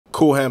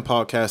Cool Hand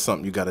Podcast,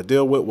 something you got to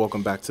deal with.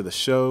 Welcome back to the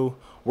show.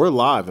 We're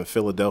live in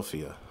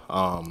Philadelphia.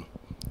 I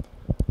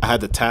had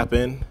to tap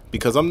in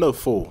because I'm no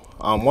fool.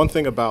 One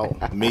thing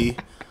about me,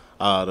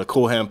 the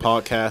Cool Hand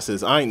Podcast,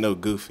 is I ain't no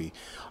goofy.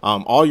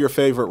 All of your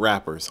favorite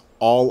rappers,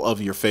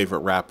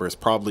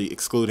 probably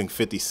excluding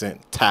 50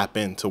 Cent, tap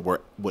into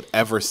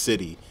whatever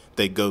city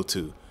they go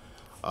to.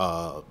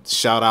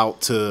 Shout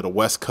out to the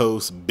West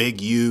Coast, Big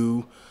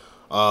U.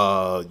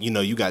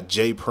 You got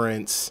J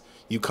Prince.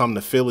 You come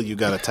to Philly, you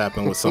got to tap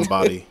in with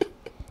somebody.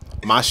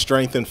 My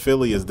strength in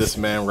Philly is this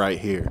man right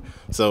here.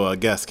 So,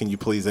 guest, can you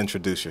please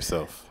introduce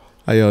yourself?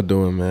 How y'all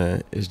doing,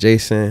 man? It's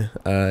Jason,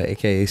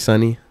 a.k.a.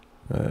 Sonny.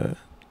 I'm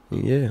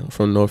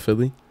from North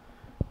Philly.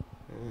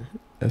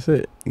 That's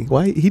it.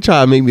 Why he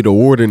tried to make me the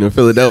warden in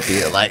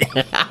Philadelphia? Like,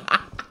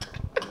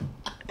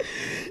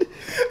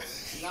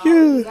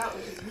 yeah.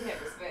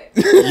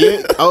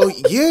 Oh,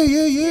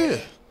 yeah.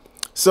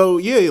 So,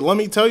 let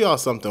me tell y'all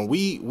something.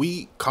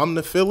 We come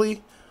to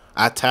Philly.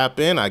 I tap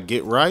in, I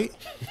get right.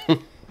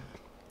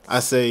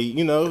 I say,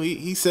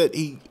 he said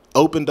he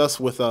welcomed us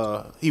with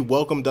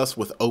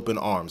open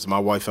arms, my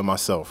wife and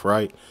myself,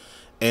 right?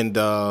 And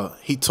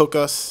he took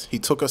us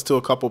to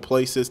a couple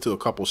places, to a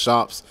couple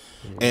shops,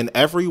 and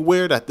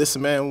everywhere that this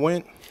man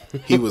went,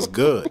 he was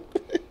good.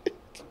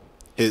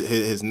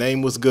 His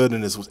name was good,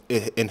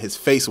 and his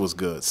face was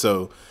good.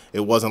 So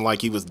it wasn't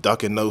like he was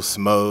ducking no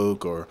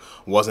smoke or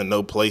wasn't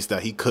no place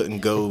that he couldn't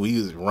go. He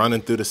was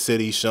running through the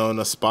city, showing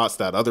us spots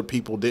that other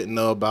people didn't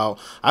know about.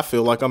 I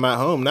feel like I'm at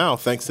home now,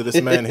 thanks to this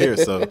man here.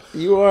 So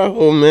you are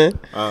home, man.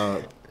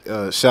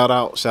 Shout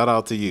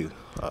out to you.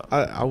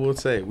 I will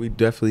say we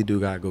definitely do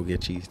gotta go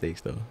get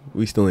cheesesteaks though.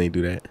 We still ain't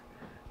do that.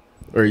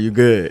 Or are you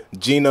good?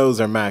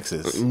 Geno's or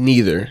Max's?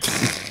 Neither.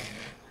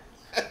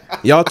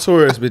 Y'all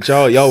tourists, but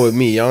y'all with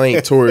me. Y'all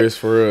ain't tourists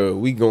for real.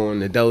 We going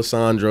to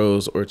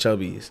Delisandro's or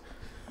Chubby's.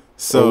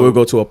 So we'll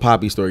go to a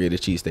Poppy store, get a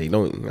cheesesteak.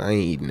 I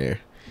ain't eating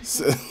there.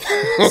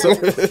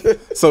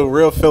 So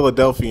real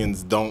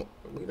Philadelphians don't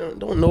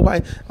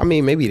nobody. I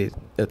mean, maybe the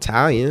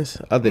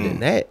Italians. Other than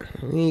that,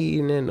 we ain't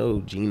eating at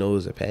no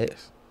Geno's or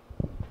Pats.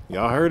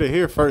 Y'all heard it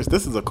here first.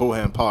 This is a Cool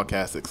Hand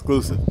Podcast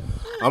exclusive.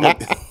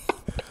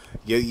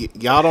 They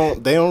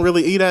don't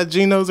really eat at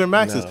Geno's or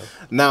Max's. No.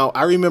 Now,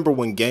 I remember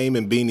when Game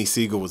and Beanie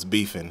Siegel was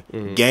beefing.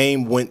 Mm-hmm.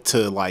 Game went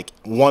to like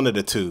one of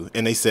the two,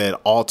 and they said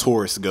all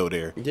tourists go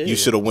there. Yeah. You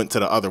should have went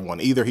to the other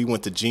one. Either he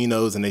went to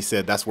Geno's, and they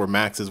said that's where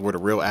Max's, where the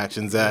real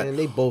action's at. And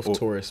they both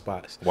tourist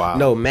spots. Wow.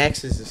 No,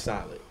 Max's is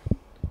solid.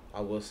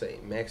 I will say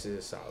Max's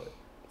is solid.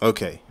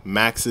 Okay,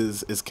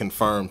 Max's is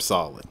confirmed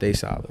solid. They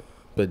solid,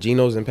 but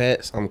Geno's and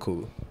Pat's, I'm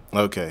cool.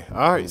 Okay,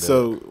 all right.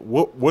 So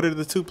what are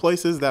the two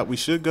places that we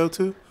should go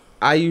to?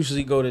 I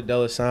usually go to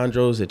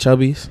Delisandro's at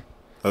Chubby's.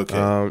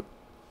 Okay.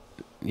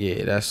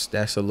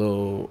 That's a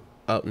little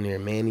up near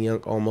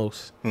Manayunk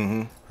almost.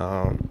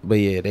 Mm-hmm. But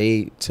yeah,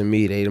 they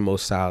the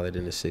most solid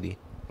in the city.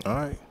 All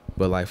right.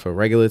 But like for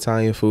regular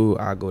Italian food,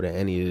 I go to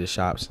any of the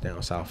shops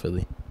down South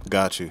Philly.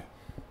 Got you.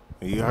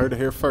 You heard it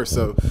here first.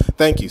 So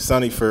thank you,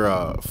 Sonny, for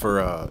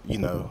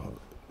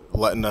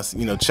letting us,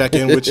 check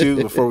in with you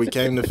before we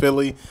came to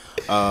Philly,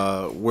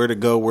 where to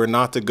go, where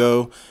not to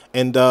go.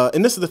 And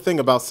this is the thing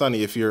about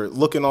Sonny. If you're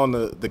looking on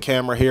the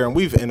camera here, and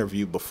we've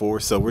interviewed before,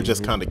 so we're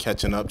just kind of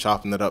catching up,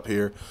 chopping it up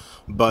here.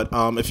 But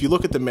if you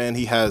look at the man,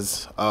 he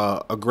has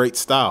a great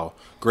style,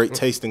 great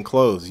taste in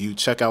clothes. You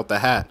check out the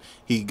hat.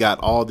 He got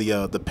all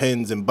the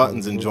pins and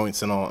buttons and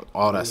joints and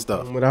all that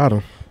stuff. Without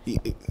him.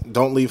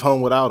 Don't leave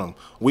home without him.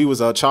 We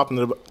was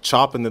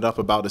chopping it up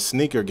about a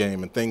sneaker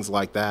game and things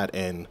like that,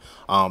 and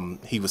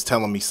he was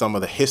telling me some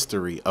of the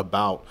history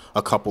about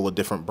a couple of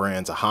different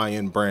brands, a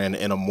high-end brand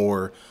and a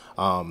more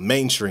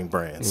mainstream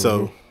brand.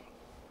 So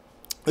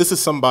this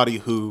is somebody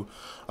who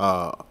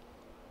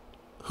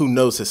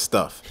knows his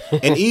stuff.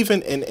 And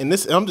even and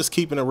this, I'm just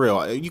keeping it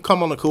real. You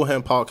come on the Cool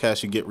Hand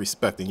Podcast, you get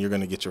respect, and you're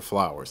gonna get your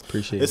flowers.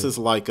 Appreciate this it. Is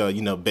like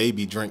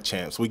baby drink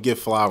champs. We give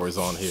flowers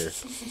on here.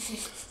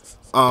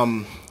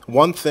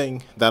 One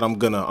thing that I'm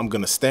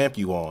gonna stamp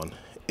you on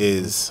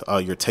is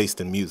your taste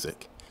in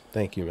music.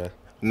 Thank you, man.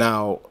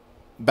 Now,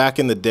 back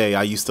in the day,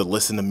 I used to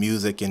listen to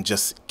music and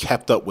just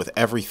kept up with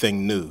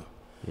everything new.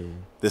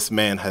 This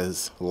man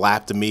has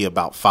lapped me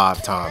about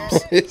 5 times.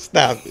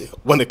 Stop it.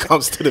 When it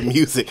comes to the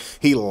music,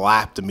 he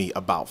lapped me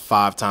about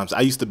 5 times.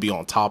 I used to be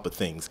on top of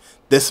things.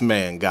 This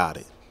man got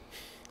it.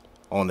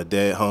 On the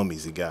Dead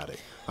Homies, he got it.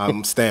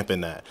 I'm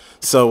stamping that.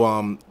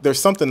 So there's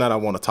something that I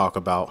want to talk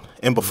about.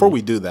 And before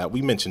we do that,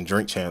 we mentioned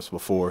Drink Champs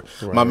before.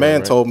 My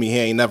man told me he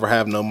ain't never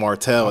have no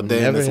Martell a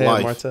day in his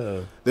life.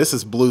 Martell. This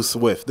is Blue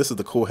Swift. This is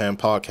the Cool Hand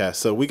Podcast.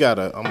 So I'm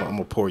going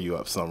to pour you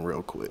up something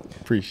real quick.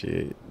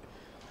 Appreciate it.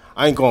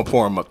 I ain't going to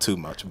pour him up too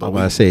much. But I'm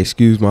about to say,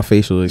 excuse my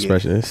facial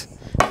expressions.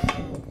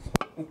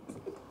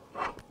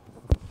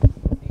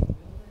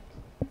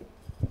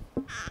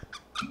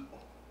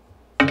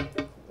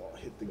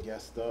 Hit the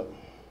guest up.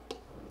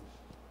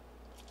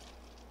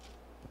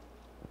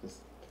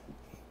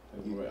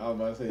 I was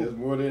about to say, that's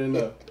more than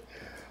enough.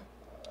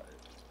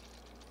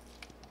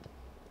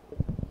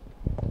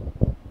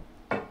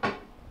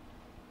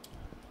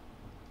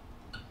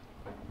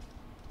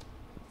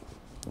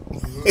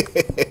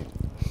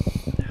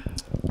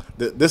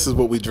 This is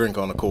what we drink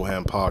on the Cool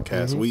Hand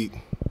podcast.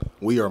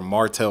 We are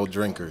Martell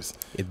drinkers.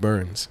 It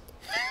burns.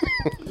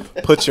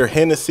 Put your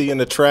Hennessy in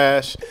the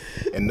trash,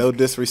 and no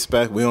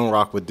disrespect, we don't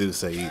rock with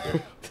Douce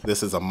either.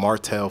 This is a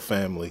Martell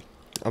family.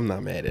 I'm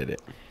not mad at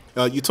it.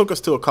 You took us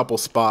to a couple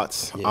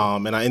spots,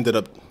 and I ended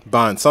up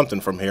buying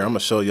something from here. I'm going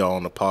to show y'all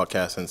on the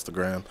podcast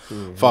Instagram.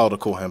 Follow the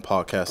Cool Hand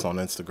podcast on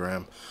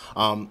Instagram.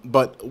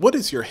 But what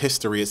is your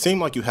history? It seemed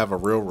like you have a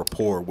real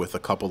rapport with a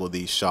couple of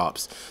these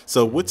shops.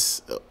 So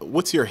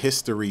what's your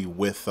history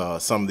with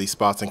some of these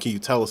spots, and can you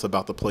tell us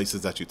about the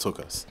places that you took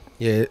us?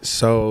 Yeah,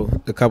 so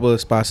the couple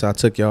of spots I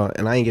took y'all,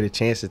 and I didn't get a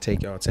chance to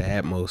take y'all to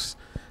Atmos.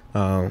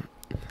 I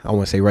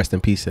want to say rest in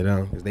peace to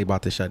them because they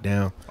about to shut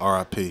down.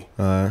 R.I.P.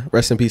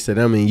 Rest in peace to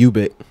them in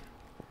Ubic.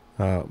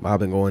 I've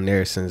been going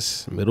there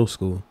since middle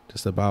school,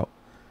 just about.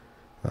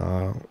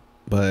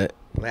 But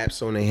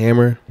Lapstone and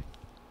Hammer,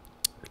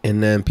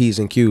 and then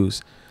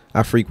Ps&Qs.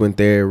 I frequent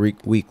there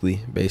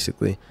weekly,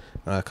 basically.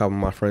 A couple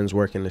of my friends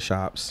work in the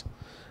shops.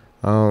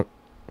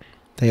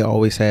 They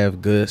always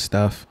have good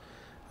stuff.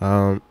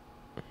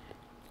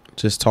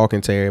 Just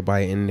talking to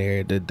everybody in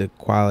there, the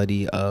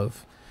quality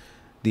of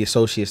the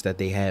associates that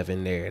they have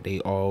in there,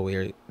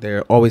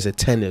 they're always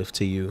attentive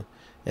to you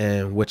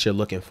and what you're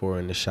looking for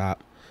in the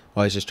shop.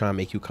 Always just trying to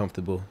make you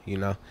comfortable, you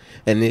know.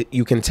 And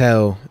you can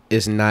tell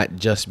it's not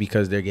just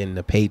because they're getting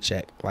a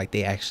paycheck. Like,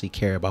 they actually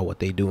care about what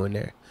they do in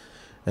there.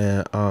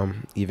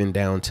 And even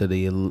down to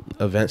the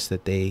events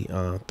that they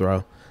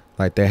throw.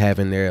 Like, they're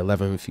having their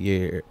 11th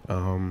year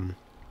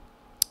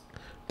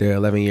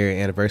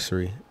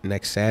anniversary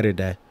next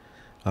Saturday.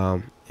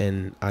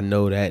 And I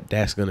know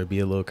that's going to be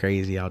a little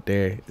crazy out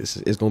there. It's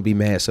going to be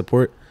mad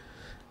support,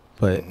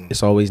 but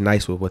it's always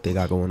nice with what they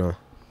got going on.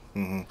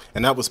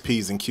 And that was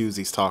Ps&Qs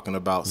he's talking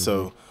about.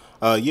 So,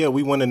 yeah,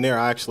 we went in there.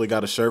 I actually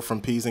got a shirt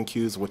from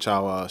Ps&Qs, which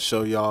I'll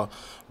show y'all.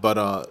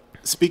 But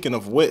speaking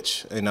of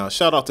which, and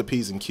shout out to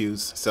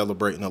Ps&Qs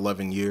celebrating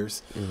 11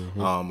 years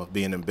of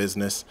being in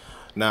business.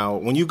 Now,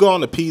 when you go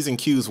on the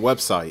Ps&Qs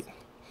website,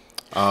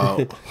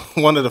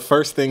 one of the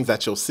first things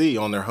that you'll see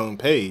on their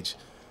homepage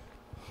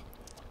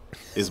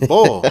is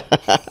bull.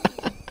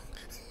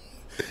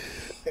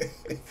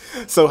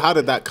 So how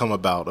did that come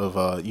about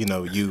of,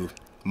 you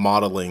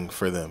modeling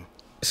for them?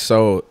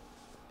 So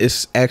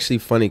it's actually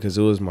funny because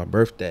it was my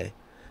birthday.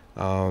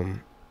 I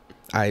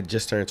had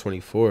just turned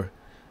 24,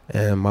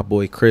 and my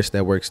boy Chris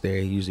that works there,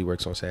 he usually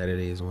works on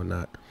Saturdays and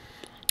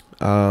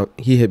whatnot.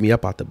 He hit me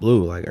up out the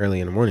blue, like early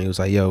in the morning. He was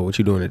like, yo, what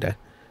you doing today?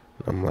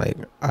 I'm like,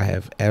 I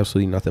have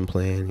absolutely nothing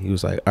planned. He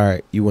was like, all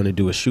right, you want to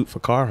do a shoot for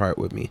Carhartt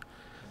with me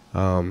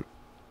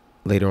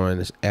later on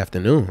this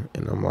afternoon?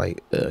 And I'm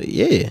like,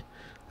 yeah.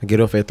 I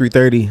get off at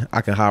 3:30.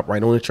 I can hop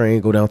right on the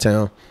train, go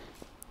downtown.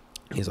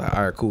 He's like,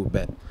 all right, cool,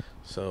 bet.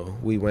 So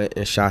we went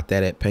and shot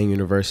that at Penn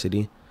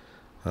University.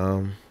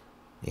 And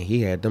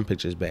he had them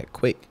pictures back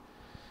quick.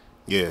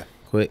 Yeah.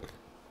 Quick.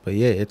 But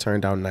yeah, it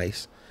turned out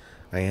nice.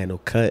 I ain't had no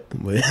cut,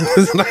 but it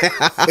was like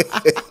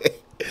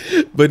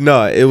but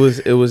no, it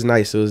was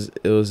nice.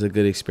 It was a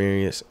good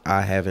experience.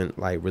 I haven't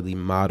like really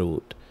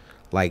modeled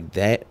like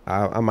that.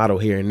 I model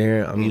here and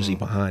there. I'm usually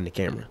behind the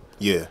camera.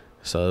 Yeah.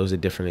 So it was a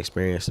different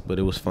experience, but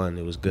it was fun.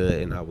 It was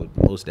good, and I would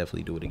most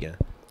definitely do it again.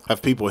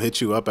 Have people hit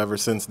you up ever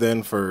since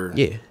then for?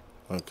 Yeah.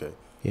 Okay.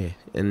 Yeah,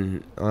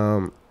 and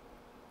I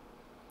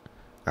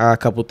got a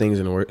couple things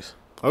in the works.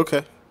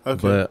 Okay.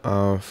 But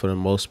for the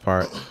most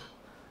part,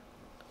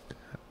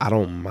 I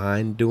don't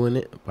mind doing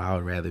it, but I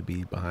would rather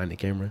be behind the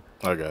camera.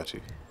 I got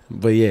you.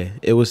 But yeah,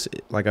 it was,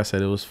 like I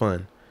said, it was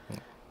fun.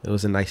 It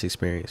was a nice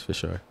experience for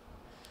sure.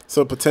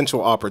 So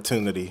potential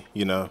opportunity,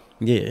 Yeah.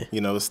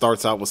 It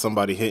starts out with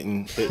somebody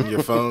hitting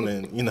your phone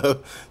and,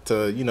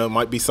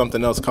 might be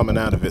something else coming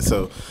out of it.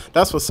 So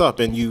that's what's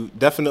up. And you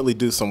definitely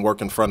do some work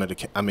in front of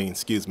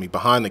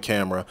behind the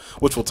camera,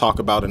 which we'll talk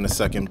about in a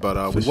second.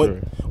 But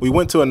we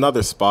went to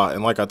another spot,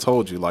 and like I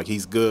told you, like,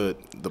 he's good.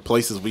 The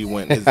places we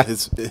went,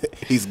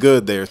 he's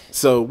good there.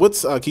 So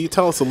can you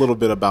tell us a little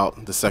bit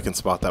about the second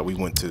spot that we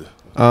went to?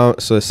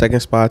 So the second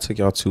spot I took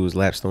y'all to was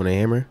Lapstone and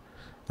Hammer.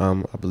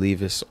 I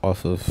believe it's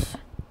off of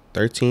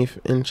 13th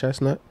in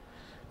Chestnut.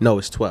 No,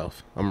 it's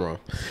 12th. I'm wrong.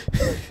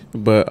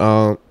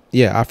 But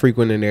yeah, I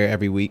frequent in there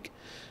every week.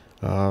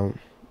 A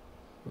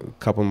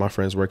couple of my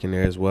friends working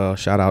there as well.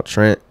 Shout out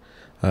Trent.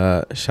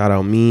 Shout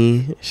out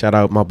me. Shout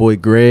out my boy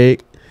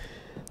Greg.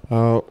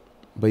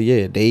 But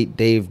yeah,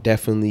 they've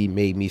definitely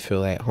made me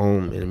feel at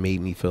home and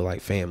made me feel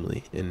like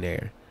family in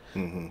there.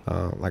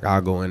 Like,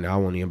 I'll go in there, I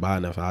won't even buy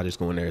nothing. I'll just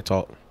go in there and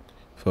talk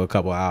for a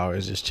couple of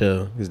hours, just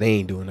chill, because they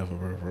ain't doing nothing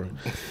for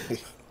me.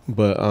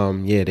 But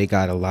yeah, they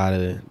got a lot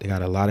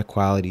of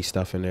quality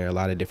stuff in there, a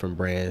lot of different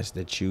brands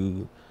that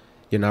you're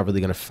not really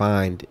gonna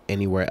find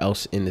anywhere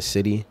else in the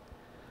city.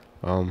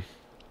 And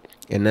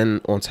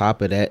then on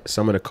top of that,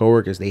 some of the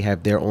coworkers, they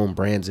have their own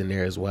brands in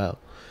there as well.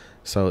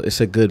 So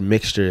it's a good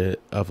mixture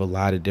of a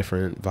lot of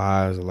different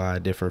vibes, a lot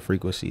of different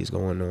frequencies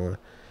going on,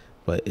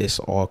 but it's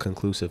all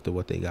conclusive to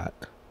what they got.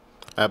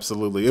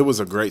 Absolutely. It was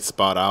a great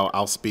spot.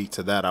 I'll speak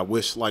to that. I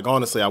wish, like,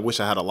 honestly, I wish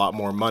I had a lot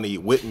more money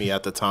with me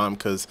at the time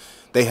because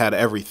they had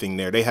everything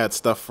there. They had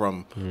stuff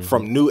from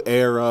New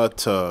Era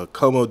to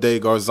Como de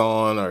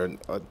Garzon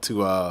or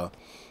to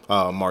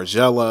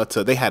Margiela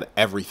to, they had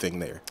everything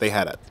there. They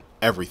had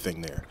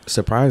everything there.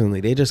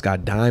 Surprisingly, they just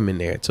got Dime in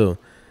there too.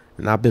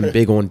 And I've been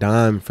big on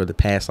Dime for the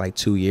past like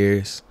 2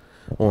 years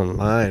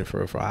online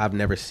for I've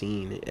never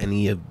seen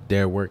any of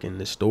their work in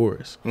the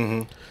stores.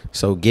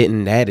 So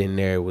getting that in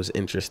there was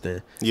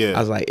interesting. Yeah. I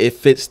was like, it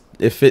fits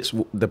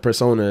the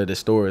persona of the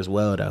store as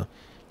well though.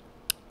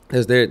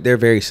 Because they're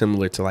very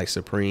similar to like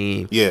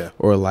Supreme. Yeah.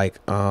 Or like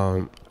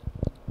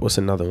what's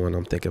another one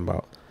I'm thinking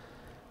about?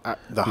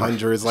 The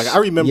hundreds. Like I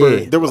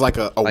remember there was like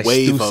a like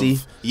wave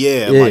Stussy.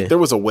 Of like there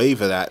was a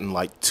wave of that in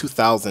like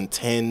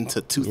 2010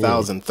 to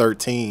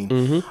 2013.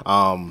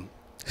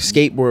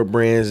 Skateboard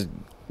brands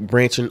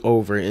branching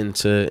over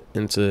into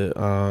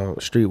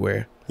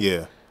streetwear.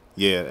 Yeah,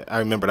 I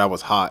remember that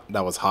was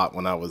hot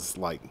when I was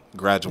like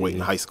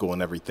graduating high school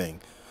and everything.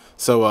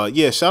 So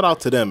shout out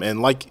to them.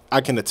 And like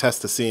I can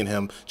attest to seeing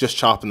him just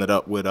chopping it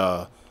up with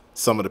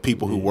some of the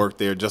people who work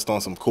there just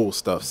on some cool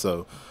stuff.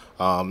 So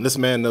this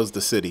man knows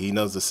the city. He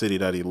knows the city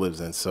that he lives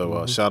in.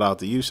 So shout out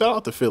to you. Shout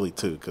out to Philly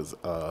too, because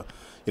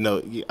you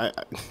know,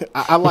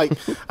 I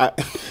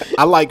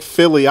like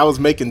Philly. I was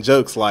making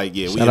jokes like,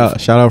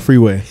 shout out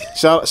Freeway.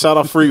 Shout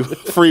out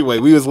Freeway.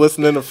 We was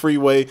listening to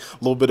Freeway, a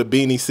little bit of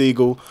Beanie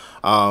Siegel,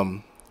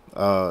 and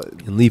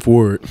Leaf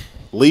Ward.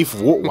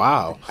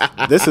 Wow.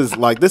 This is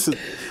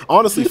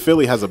honestly,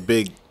 Philly has a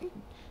big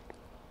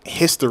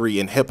history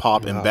in hip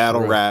hop and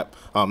battle rap.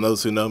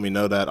 Those who know me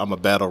know that I'm a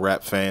battle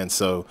rap fan.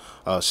 So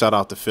shout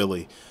out to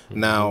Philly.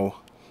 Now,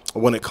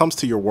 when it comes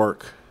to your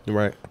work,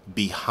 right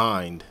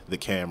behind the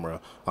camera,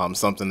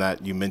 something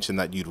that you mentioned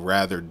that you'd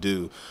rather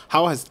do,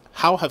 how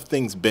have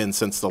things been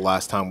since the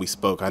last time we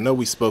spoke? I know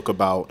we spoke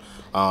about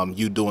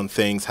you doing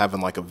things, having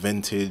like a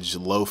vintage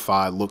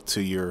lo-fi look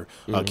to your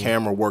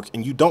camera work,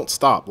 and you don't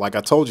stop. Like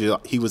I told you,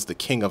 he was the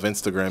king of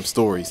Instagram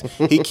stories.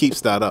 He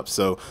keeps that up.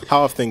 So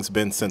how have things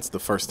been since the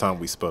first time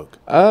we spoke?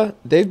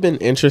 They've been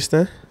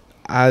interesting.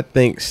 I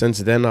think since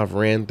then I've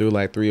ran through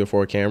like 3 or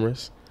 4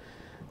 cameras.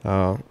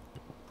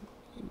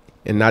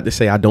 And not to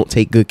say I don't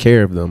take good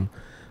care of them,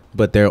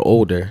 but they're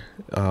older,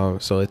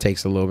 so it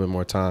takes a little bit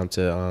more time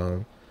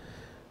to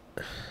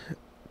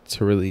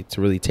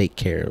really take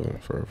care of them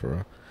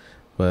for.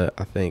 But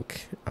I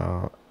think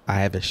I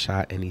haven't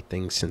shot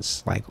anything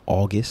since like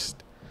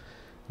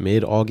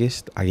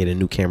mid-August. I get a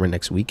new camera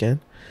next weekend.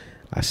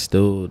 I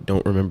still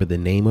don't remember the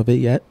name of it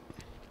yet,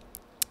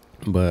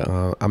 but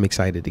I'm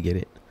excited to get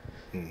it.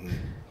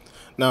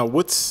 Now,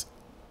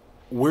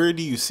 where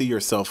do you see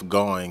yourself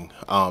going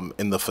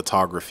in the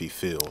photography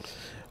field?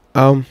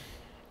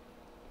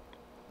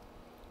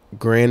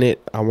 Granted,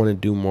 I want to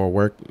do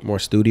more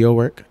studio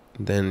work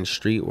than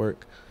street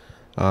work.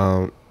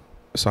 So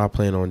I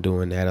plan on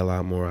doing that a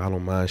lot more. I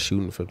don't mind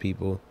shooting for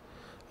people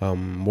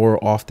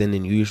more often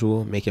than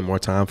usual, making more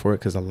time for it,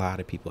 because a lot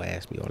of people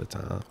ask me all the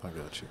time. I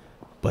got you.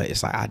 But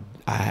it's like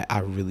I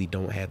really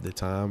don't have the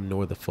time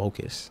nor the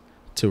focus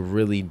to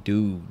really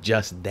do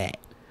just that.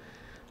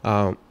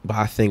 But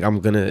I think I'm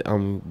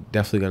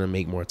definitely gonna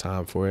make more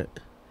time for it.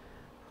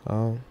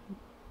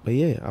 But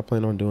yeah, I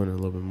plan on doing it a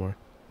little bit more.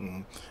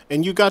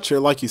 And you got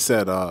like you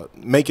said,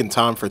 making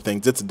time for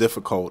things. It's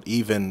difficult,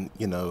 even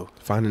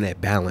finding that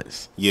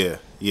balance. Yeah.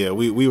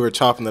 We were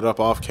chopping it up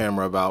off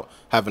camera about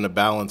having a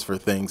balance for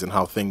things and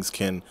how things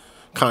can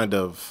kind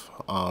of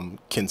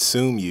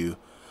consume you.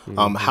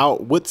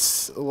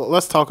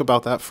 Let's talk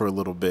about that for a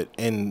little bit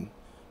in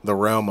the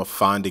realm of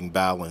finding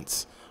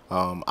balance.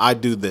 I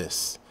do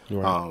this.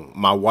 Right.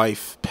 My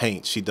wife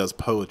paints. She does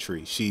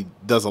poetry. She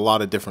does a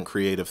lot of different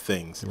creative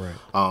things.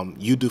 Right.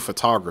 You do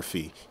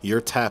photography.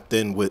 You're tapped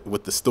in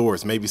with the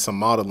stores, maybe some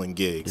modeling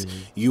gigs.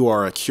 You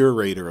are a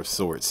curator of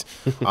sorts.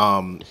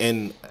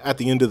 And at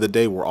the end of the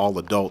day, we're all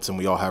adults and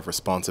we all have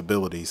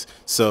responsibilities.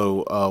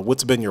 So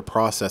what's been your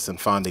process in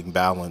finding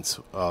balance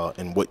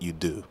in what you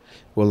do?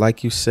 Well,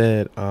 like you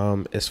said,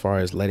 as far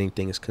as letting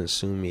things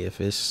consume me, if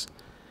it's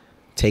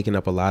taking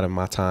up a lot of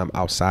my time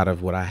outside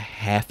of what I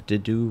have to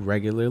do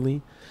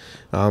regularly,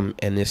 and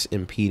it's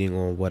impeding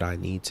on what I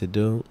need to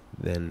do,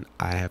 then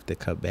I have to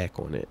cut back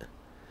on it.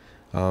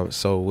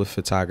 So with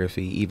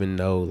photography, even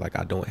though like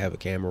I don't have a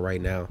camera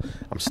right now,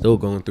 I'm still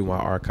going through my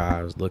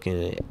archives,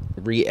 looking at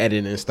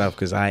re-editing stuff,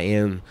 because I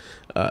am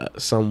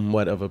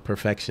somewhat of a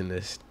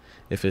perfectionist.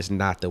 If it's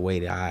not the way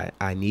that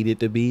I need it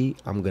to be,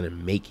 I'm gonna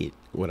make it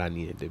what I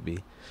need it to be,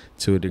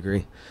 to a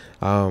degree.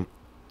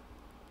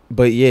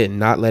 But yeah,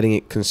 not letting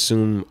it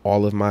consume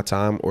all of my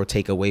time or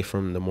take away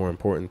from the more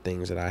important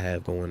things that I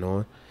have going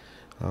on.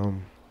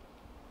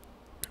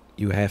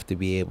 You have to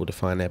be able to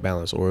find that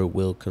balance, or it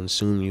will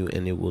consume you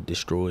and it will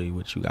destroy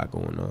what you got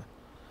going on.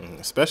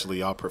 Especially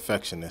y'all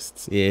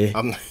perfectionists.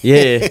 Yeah.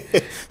 Yeah.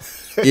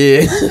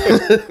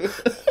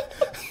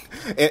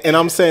 And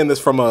I'm saying this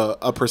from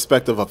a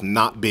perspective of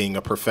not being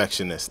a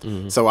perfectionist.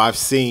 So I've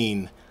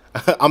seen,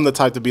 I'm the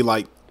type to be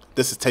like,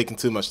 this is taking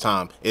too much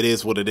time. It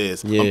is what it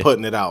is. Yeah. I'm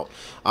putting it out.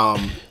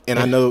 And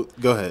I know,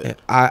 go ahead.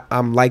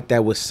 I'm like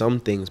that with some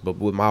things, but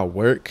with my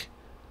work,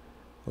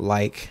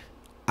 like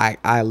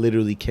I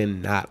literally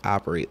cannot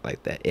operate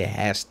like that. It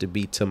has to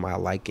be to my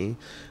liking,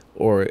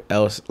 or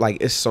else, like,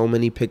 it's so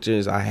many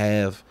pictures I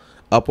have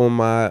up on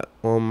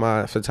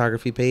my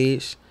photography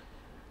page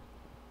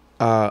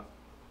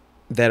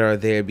that are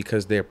there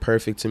because they're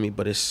perfect to me,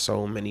 but there's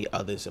so many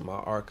others in my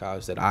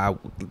archives that I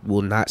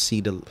will not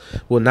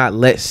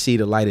let see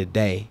the light of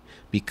day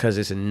because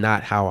it's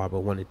not how I would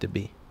want it to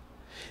be.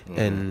 Mm-hmm.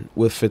 And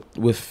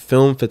with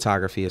film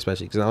photography,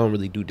 especially because I don't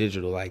really do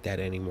digital like that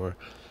anymore.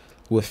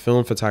 With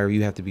film photography,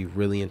 you have to be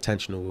really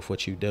intentional with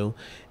what you do,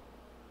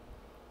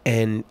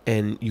 and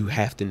you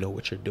have to know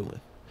what you're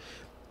doing.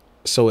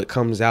 So it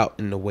comes out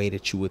in the way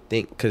that you would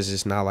think, because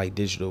it's not like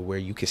digital where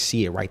you can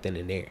see it right then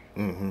and there.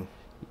 Mm-hmm.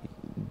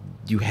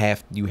 You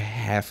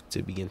have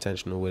to be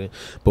intentional with it.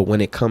 But when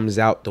it comes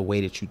out the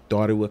way that you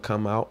thought it would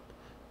come out,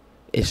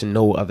 it's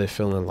no other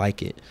feeling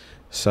like it.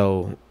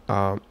 So,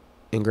 and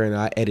granted,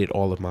 I edit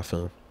all of my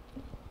film.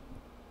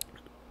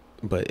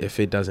 But if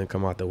it doesn't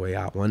come out the way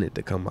I want it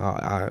to come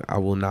out, I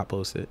will not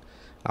post it.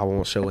 I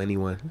won't show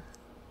anyone.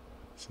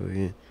 So,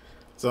 yeah.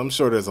 So I'm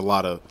sure there's a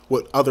lot of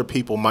what other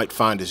people might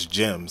find as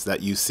gems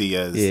that you see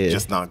as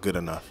just not good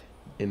enough.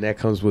 And that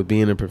comes with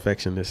being a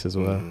perfectionist as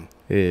well.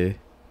 Mm-hmm. Yeah.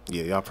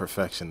 Yeah, y'all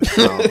perfectionists.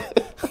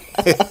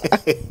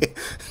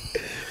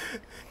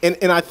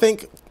 And I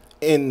think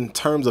in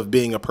terms of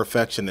being a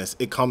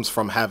perfectionist, it comes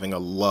from having a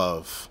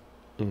love,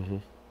 mm-hmm.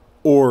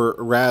 or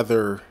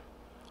rather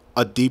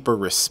a deeper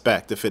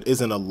respect. If it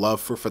isn't a love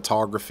for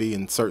photography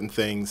and certain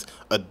things,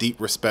 a deep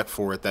respect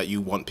for it that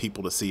you want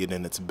people to see it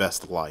in its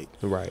best light.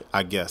 Right.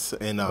 I guess.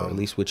 And or at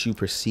least what you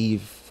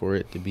perceive for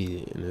it to be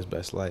in its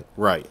best light.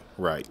 Right.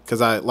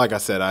 Because like I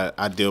said,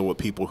 I deal with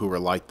people who are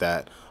like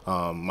that.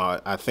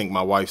 I think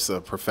my wife's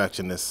a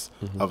perfectionist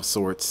mm-hmm. of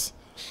sorts.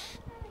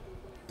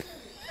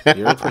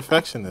 You're a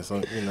perfectionist,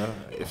 you know.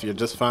 If you're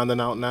just finding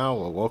out now,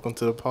 well, welcome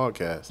to the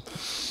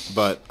podcast.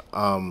 But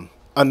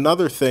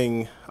another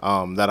thing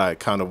that I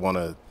kind of want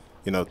to,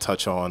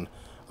 touch on,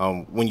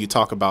 when you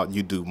talk about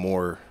you do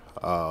more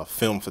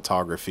film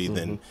photography mm-hmm.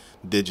 than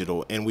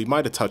digital, and we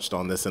might have touched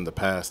on this in the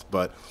past,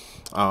 but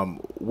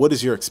what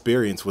is your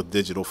experience with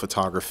digital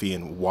photography,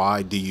 and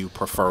why do you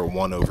prefer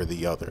one over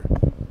the other?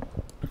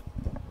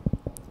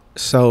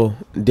 So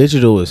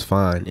digital is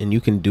fine, and you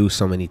can do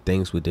so many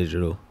things with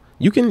digital.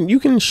 You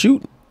can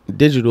shoot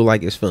digital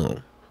like it's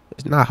film.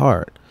 It's not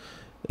hard,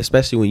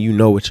 especially when you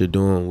know what you're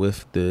doing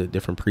with the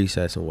different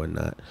presets and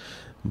whatnot.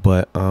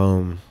 But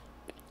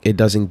it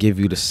doesn't give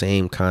you the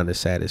same kind of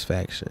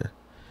satisfaction.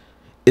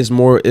 It's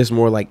more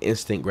like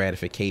instant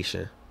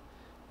gratification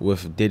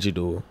with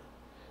digital,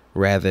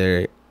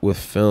 rather with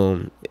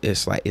film.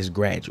 It's like it's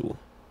gradual.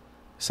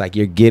 It's like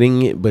you're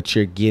getting it, but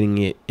you're getting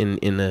it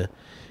in a.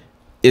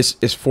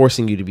 It's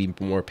forcing you to be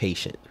more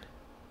patient,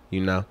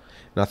 you know?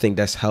 And I think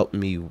that's helped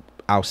me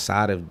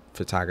outside of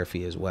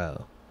photography as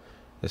well,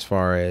 as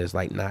far as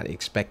like not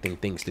expecting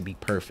things to be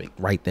perfect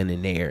right then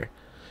and there.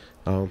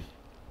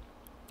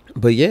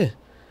 But yeah,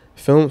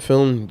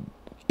 film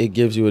it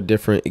gives you a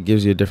different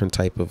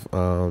type of I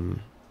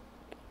don't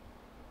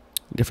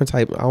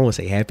want to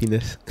say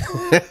happiness,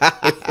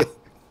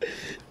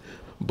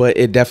 but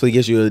it definitely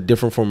gives you a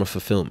different form of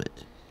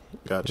fulfillment.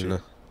 Gotcha. You know?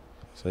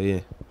 So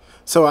yeah.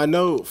 So I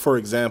know, for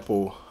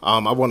example, I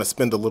want to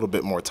spend a little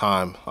bit more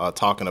time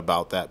talking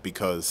about that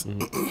because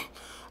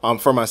mm-hmm.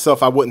 For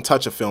myself, I wouldn't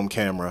touch a film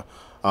camera,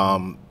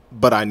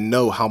 but I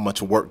know how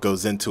much work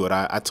goes into it.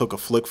 I took a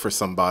flick for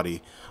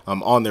somebody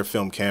on their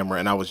film camera,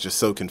 and I was just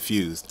so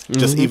confused. Mm-hmm.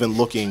 Just even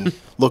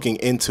looking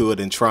into it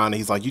and trying.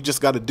 He's like, "You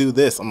just got to do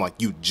this." I'm like,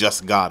 "You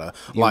just gotta."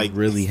 You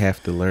really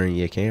have to learn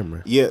your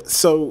camera. Yeah.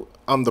 So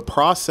the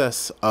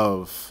process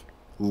of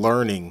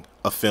learning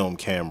a film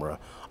camera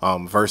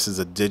versus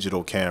a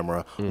digital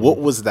camera, mm-hmm. what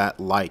was that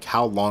like?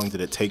 How long did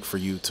it take for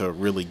you to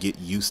really get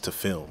used to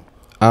film?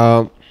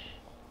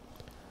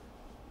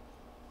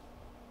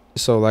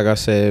 So like I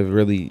said, it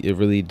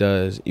really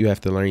does. You have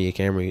to learn your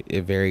camera.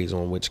 It varies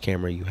on which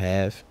camera you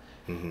have,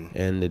 mm-hmm.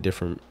 and the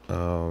different.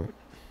 Let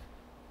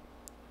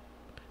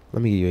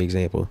me give you an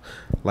example.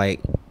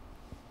 Like,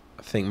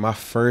 I think my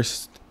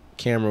first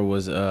camera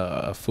was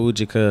a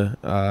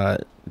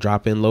Fujica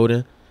drop-in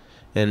loading,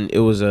 and it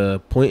was a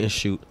point and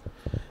shoot.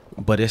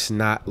 But it's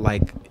not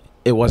like,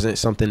 it wasn't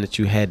something that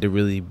you had to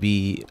really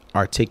be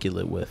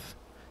articulate with,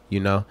 you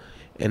know?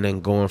 And then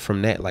going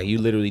from that, like, you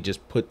literally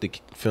just put the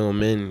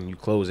film in, you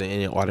close it,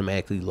 and it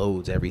automatically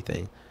loads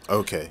everything.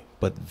 Okay.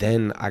 But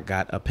then I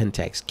got a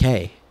Pentax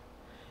K,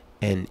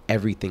 and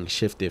everything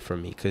shifted for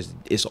me because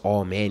it's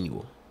all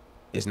manual.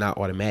 It's not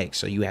automatic,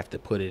 so you have to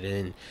put it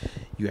in.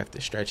 You have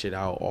to stretch it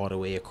out all the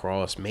way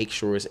across, make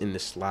sure it's in the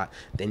slot.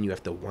 Then you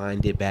have to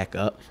wind it back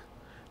up.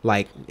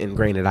 Like, and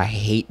granted, I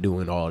hate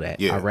doing all that.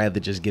 Yeah. I'd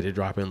rather just get a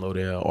drop-in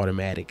loader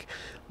automatic.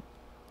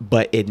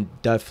 But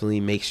it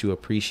definitely makes you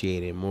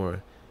appreciate it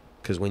more.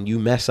 Because when you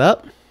mess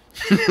up,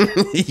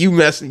 you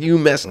mess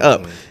mm-hmm.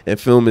 up. And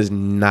film is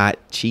not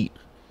cheap.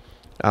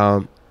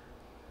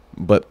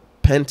 But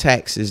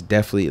Pentax is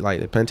definitely, like,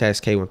 the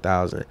Pentax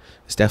K1000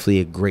 is definitely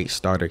a great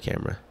starter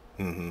camera.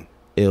 Mm-hmm.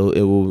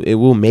 It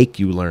will make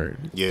you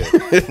learn. Yeah.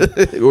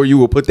 Or you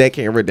will put that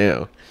camera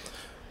down.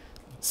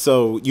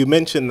 So you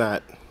mentioned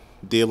that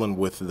dealing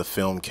with the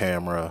film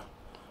camera,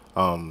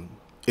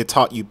 it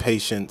taught you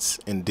patience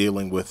in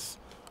dealing with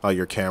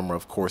your camera,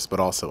 of course, but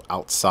also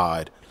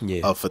outside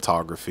of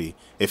photography.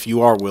 If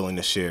you are willing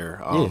to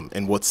share,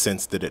 in what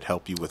sense did it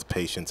help you with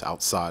patience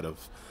outside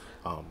of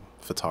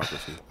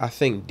photography? I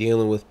think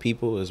dealing with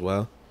people as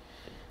well,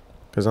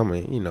 because I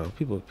mean, you know,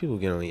 people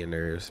get on your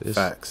nerves.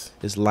 Facts.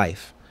 It's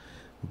life,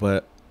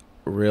 but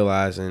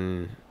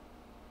realizing,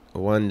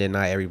 one, that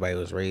not everybody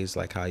was raised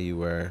like how you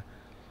were.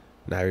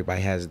 Not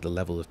everybody has the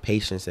level of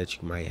patience that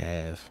you might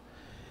have.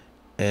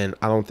 And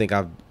I don't think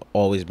I've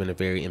always been a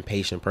very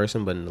impatient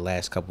person, but in the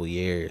last couple of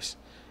years,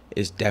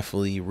 it's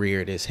definitely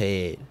reared its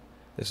head,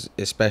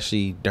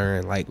 especially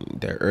during like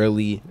the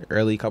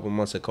early couple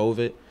months of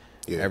COVID.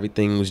 Yeah.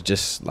 Everything was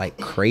just like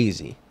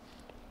crazy.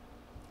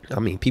 I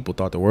mean, people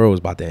thought the world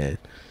was about to end.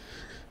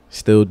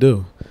 Still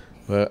do.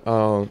 But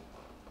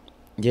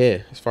yeah,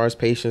 as far as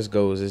patience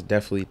goes, it's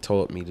definitely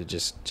taught me to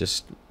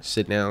just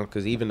sit down,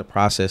 because even the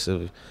process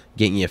of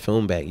getting your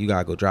film back, you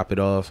gotta go drop it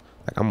off.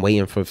 Like, I'm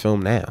waiting for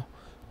film now.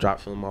 Drop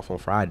film off on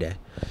Friday.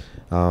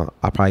 I'll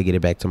probably get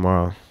it back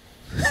tomorrow.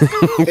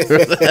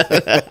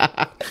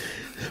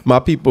 my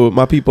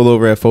people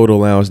over at Photo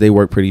Lounge, they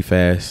work pretty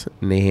fast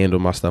and they handle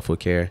my stuff with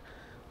care.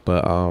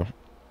 But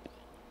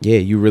yeah,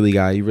 you really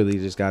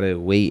just gotta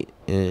wait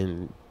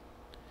and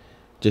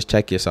just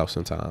check yourself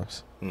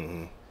sometimes.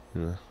 Mm-hmm.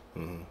 You know?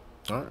 Mm-hmm.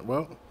 All right,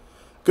 well,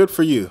 good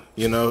for you.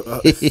 You know,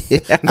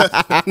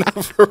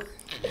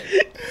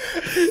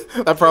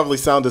 that probably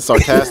sounded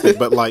sarcastic,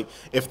 but like,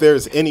 if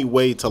there's any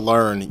way to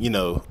learn, you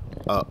know,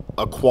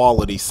 a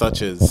quality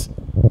such as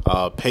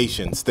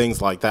patience,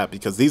 things like that,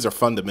 because these are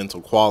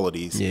fundamental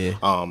qualities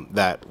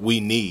that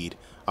we need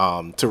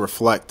to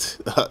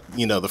reflect,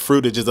 you know, the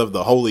fruitages of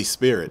the Holy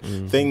Spirit,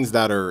 things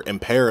that are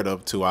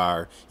imperative to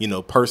our, you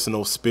know,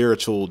 personal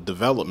spiritual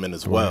development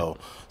as well.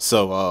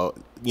 So,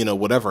 you know,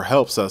 whatever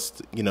helps us,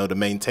 you know, to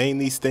maintain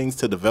these things,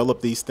 to develop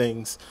these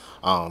things,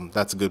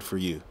 that's good for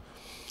you.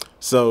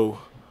 So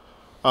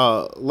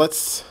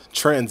let's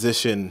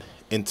transition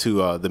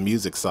into the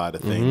music side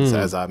of things.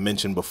 As I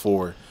mentioned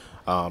before,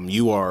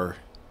 you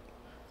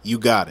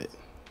got it.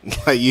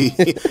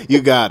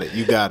 you got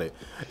it.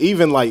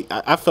 Even like,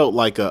 I felt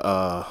like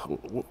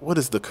what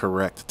is the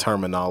correct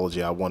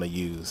terminology I want to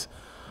use?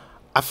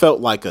 I felt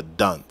like a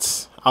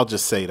dunce. I'll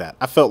just say that.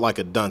 I felt like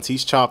a dunce.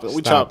 He's chopping.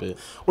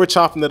 We're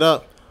chopping it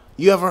up.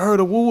 You ever heard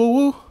of woo woo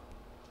woo?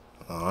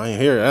 Oh, I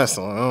ain't hear that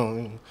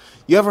song.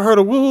 You ever heard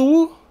of woo woo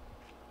woo?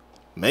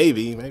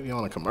 Maybe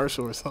on a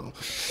commercial or something.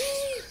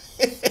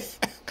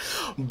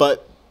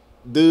 But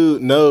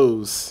dude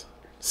knows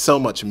so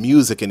much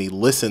music, and he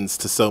listens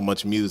to so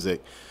much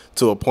music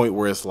to a point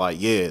where it's like,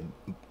 yeah,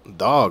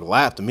 dog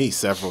lapped me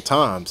several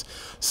times.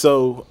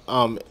 So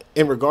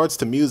in regards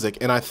to music,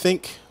 and I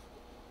think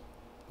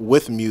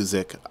with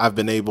music, I've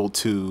been able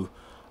to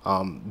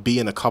be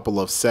in a couple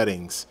of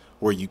settings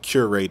where you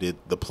curated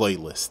the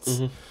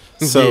playlists.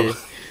 So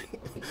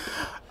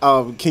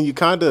can you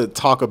kind of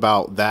talk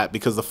about that?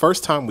 Because the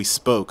first time we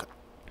spoke,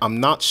 I'm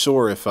not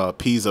sure if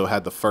Pizzo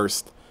had the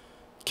first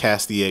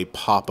Castier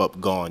pop-up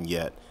gone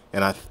yet.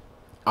 And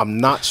I'm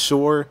not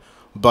sure,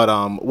 but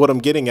what I'm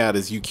getting at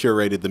is you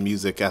curated the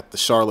music at the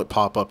Charlotte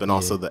pop-up and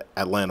also the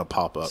Atlanta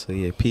pop-up. So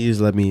yeah,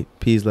 P's let me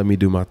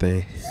do my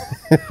thing.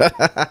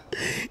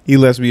 He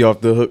lets me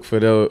off the hook for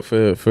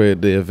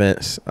the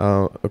events.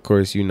 Of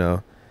course, you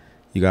know,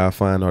 you gotta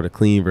find all the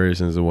clean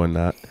versions and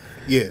whatnot.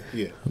 Yeah.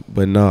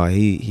 But no,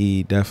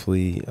 he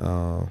definitely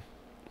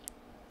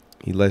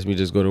he lets me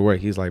just go to work.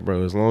 He's like,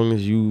 bro, as long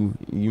as you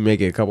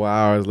make it a couple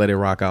hours, let it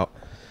rock out.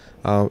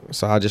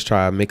 So I just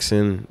try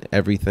mixing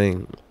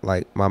everything,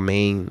 like my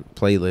main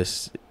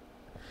playlist.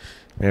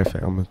 Matter of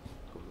fact, I'm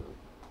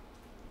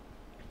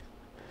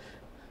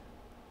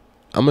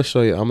gonna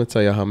show you. I'm gonna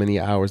tell you how many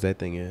hours that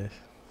thing is.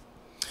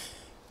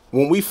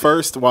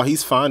 While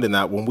he's finding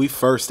that, when we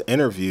first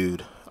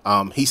interviewed,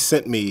 he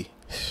sent me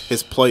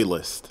his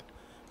playlist,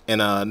 and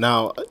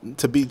now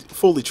to be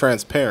fully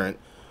transparent,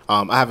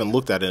 I haven't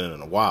looked at it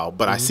in a while,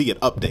 but I see it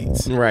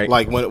updates. Right.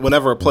 Like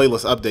whenever a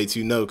playlist updates,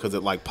 you know, because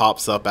it like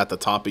pops up at the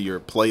top of your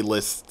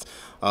playlist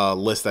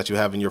list that you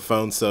have in your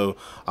phone. So,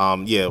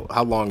 yeah,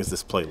 how long is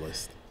this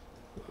playlist?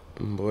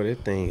 Boy,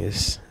 that thing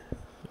is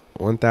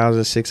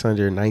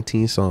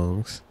 1,619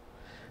 songs,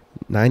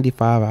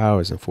 95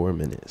 hours and 4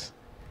 minutes.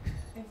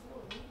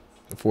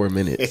 4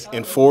 minutes.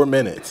 In 4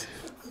 minutes.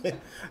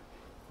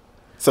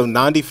 So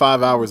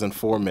 95 hours and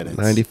 4 minutes.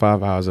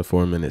 95 hours and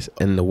 4 minutes.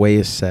 And the way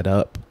it's set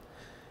up,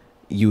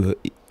 you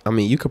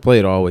could play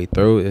it all the way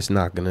through. It's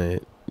not gonna.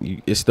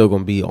 It's still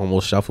gonna be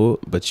almost shuffled,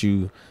 but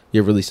you're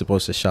really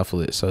supposed to shuffle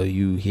it so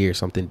you hear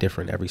something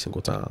different every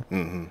single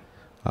time.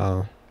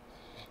 But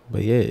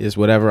yeah, it's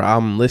whatever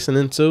I'm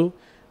listening to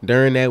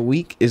during that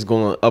week is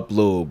gonna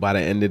upload by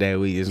the end of that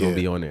week. It's gonna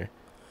be on there.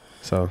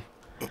 So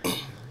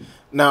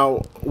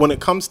Now, when it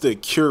comes to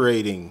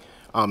curating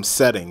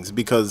settings,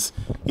 because,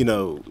 you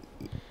know,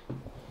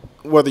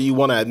 whether you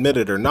want to admit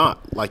it or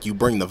not, like, you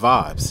bring the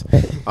vibes.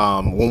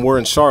 When we're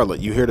in Charlotte,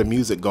 you hear the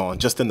music going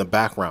just in the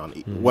background.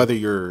 Mm-hmm. Whether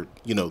you're,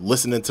 you know,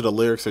 listening to the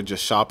lyrics or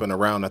just shopping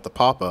around at the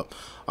pop-up,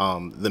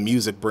 the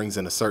music brings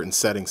in a certain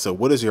setting. So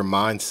what is your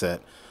mindset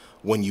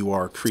when you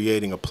are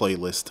creating a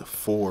playlist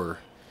for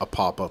a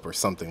pop-up or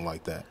something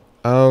like that?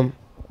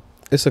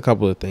 It's a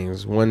couple of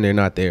things. One, they're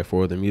not there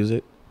for the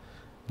music,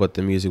 but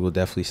the music will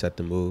definitely set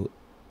the mood.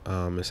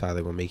 It's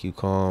either going to make you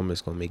calm.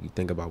 It's going to make you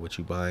think about what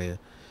you're buying.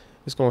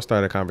 It's going to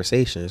start a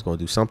conversation. It's going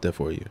to do something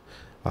for you.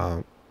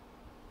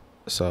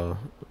 So,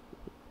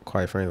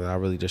 quite frankly, I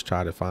really just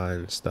try to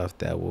find stuff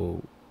that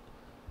will,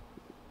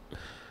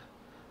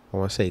 I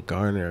want to say,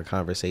 garner a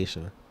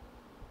conversation.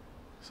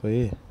 So,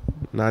 yeah,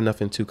 not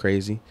nothing too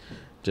crazy.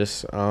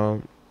 Just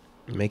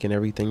making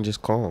everything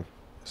just calm.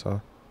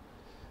 So,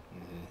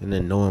 and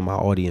then knowing my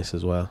audience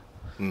as well.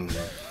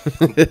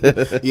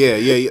 Mm-hmm.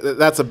 yeah,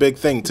 that's a big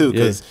thing, too,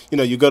 because, you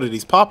know, you go to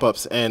these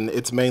pop-ups, and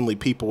it's mainly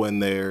people in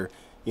their,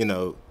 you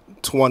know,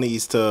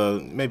 20s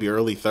to maybe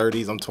early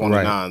 30s. I'm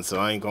 29, right. So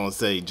I ain't gonna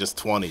say just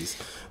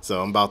 20s. So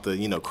I'm about to,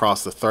 you know,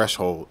 cross the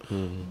threshold.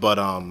 Mm-hmm. But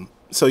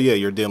so yeah,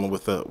 you're dealing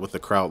with a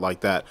crowd like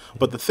that.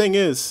 But the thing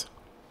is,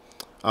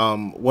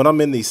 when I'm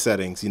in these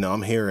settings, you know,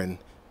 I'm hearing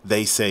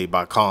 "They Say"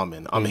 by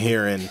Common. I'm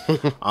hearing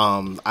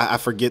I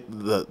forget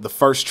the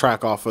first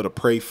track off of the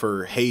 "Pray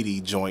for Haiti"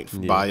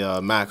 joint by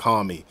Mac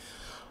Homie.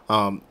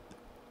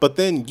 But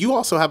then you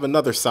also have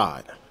another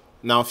side.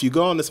 Now, if you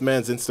go on this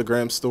man's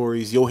Instagram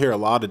stories, you'll hear a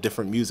lot of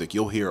different music.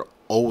 You'll hear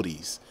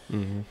oldies.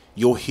 Mm-hmm.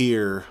 You'll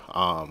hear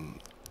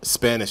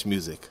Spanish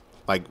music,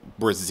 like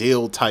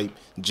Brazil-type,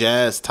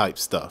 jazz-type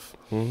stuff.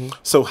 Mm-hmm.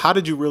 So how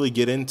did you really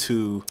get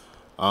into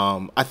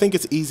I think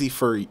it's easy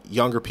for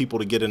younger people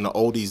to get into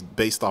oldies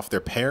based off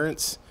their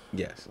parents.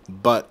 Yes.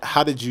 But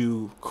how did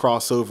you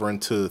cross over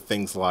into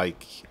things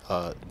like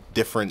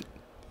different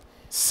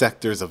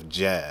sectors of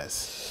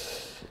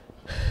jazz?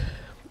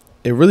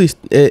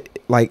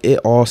 It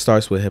all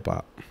starts with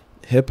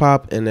hip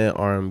hop and then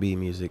R&B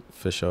music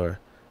for sure.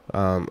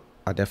 I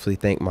definitely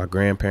thank my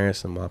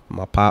grandparents and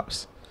my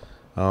pops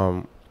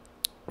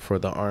for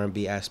the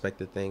R&B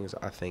aspect of things.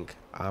 I think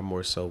I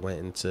more so went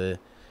into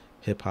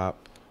hip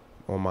hop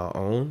on my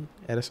own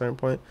at a certain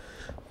point,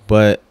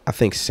 but I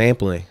think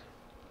sampling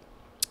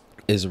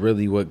is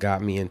really what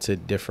got me into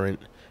different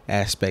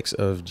aspects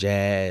of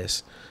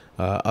jazz,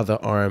 other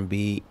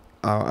R&B.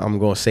 I'm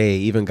gonna say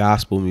even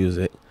gospel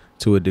music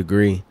to a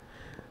degree.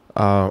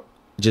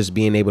 Just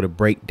being able to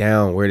break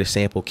down where the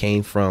sample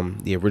came from,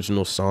 the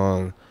original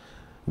song,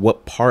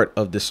 what part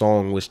of the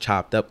song was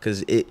chopped up.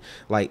 Because it,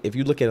 like, if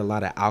you look at a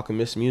lot of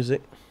Alchemist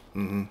music,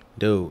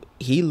 dude,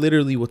 he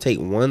literally will take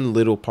one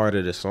little part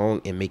of the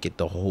song and make it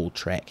the whole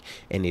track,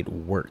 and it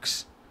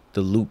works.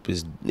 The loop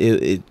is,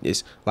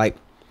 it's like,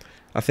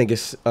 I think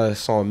it's a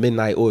song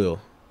Midnight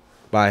Oil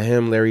by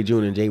him, Larry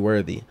June, and Jay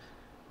Worthy.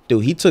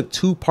 Dude, he took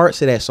two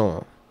parts of that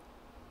song.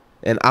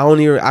 And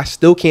I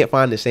still can't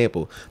find the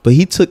sample. But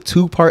he took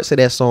two parts of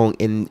that song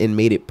and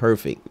made it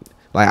perfect.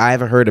 Like, I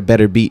haven't heard a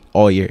better beat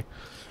all year.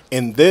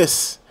 And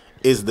this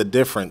is the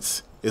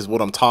difference, is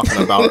what I'm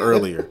talking about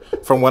earlier.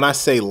 From when I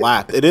say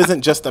lap, it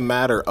isn't just a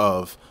matter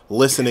of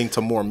listening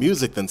to more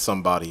music than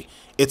somebody.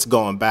 It's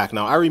going back.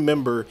 Now, I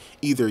remember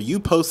either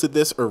you posted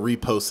this or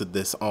reposted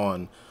this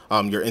on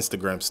your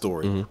Instagram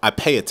story. Mm-hmm. I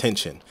pay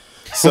attention.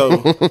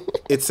 So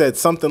it said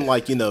something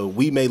like, you know,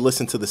 we may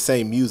listen to the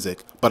same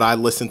music, but I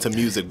listen to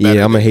music better.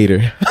 Yeah, I'm a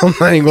hater. I'm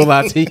not even gonna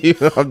lie to you.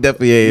 I'm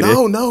definitely a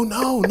hater.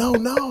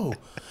 No.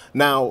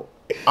 Now,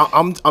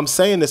 I'm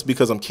saying this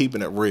because I'm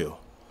keeping it real.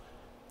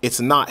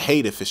 It's not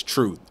hate if it's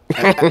true.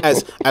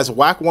 As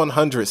Whack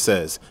 100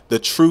 says, the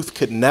truth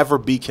could never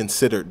be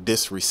considered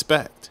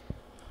disrespect.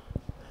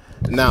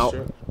 Now,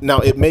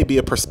 it may be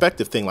a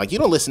perspective thing. Like, you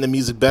don't listen to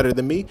music better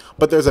than me,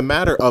 but there's a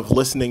matter of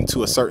listening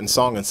to a certain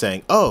song and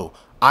saying, oh,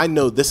 I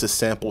know this is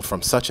sampled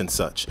from such and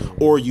such.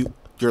 Or you're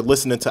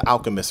listening to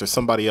Alchemist or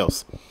somebody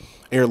else,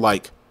 and you're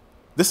like,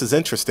 this is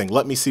interesting.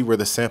 Let me see where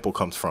the sample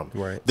comes from.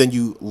 Right. Then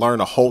you learn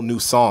a whole new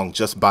song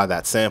just by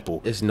that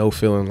sample. It's no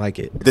feeling like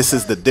it. This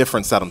is the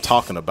difference that I'm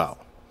talking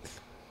about.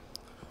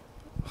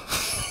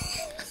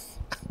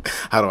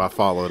 How do I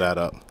follow that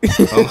up?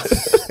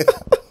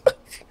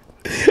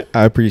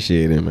 I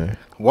appreciate it, man.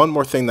 One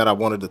more thing that I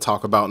wanted to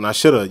talk about, and I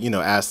should have,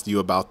 asked you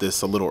about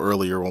this a little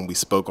earlier when we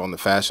spoke on the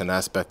fashion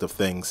aspect of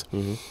things.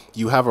 Mm-hmm.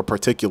 You have a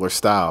particular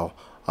style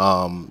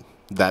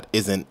that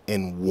isn't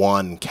in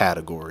one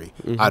category.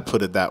 Mm-hmm. I'd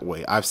put it that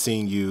way. I've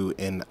seen you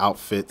in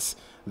outfits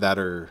that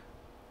are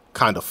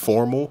kind of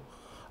formal,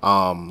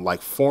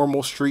 like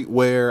formal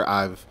streetwear.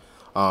 I've,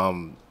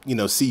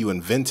 see you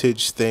in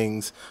vintage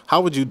things. How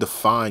would you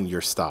define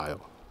your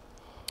style?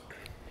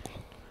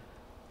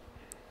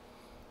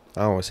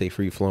 I don't want to say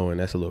free flowing.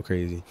 That's a little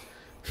crazy.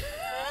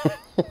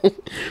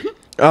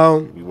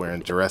 You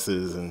wearing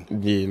dresses and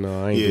yeah,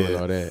 no, I ain't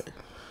doing all that.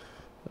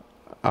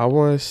 I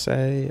want to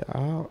say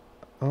I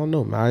don't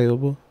know,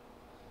 malleable,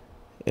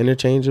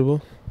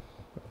 interchangeable.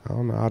 I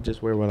don't know. I'll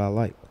just wear what I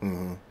like.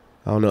 Mm-hmm.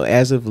 I don't know.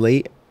 As of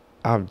late,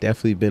 I've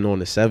definitely been on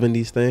the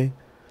 70s thing.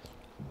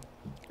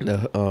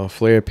 The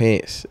flare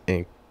pants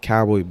and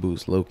cowboy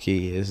boots, low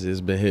key,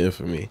 it's been hitting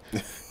for me.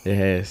 It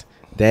has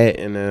that,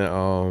 and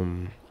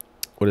then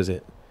what is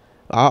it?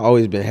 I've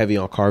always been heavy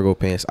on cargo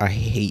pants. I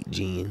hate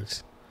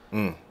jeans.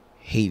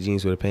 Hate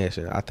jeans with a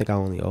passion. I think I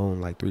only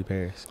own like 3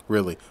 pairs.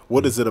 Really?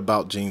 What is it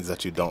about jeans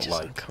that you don't Just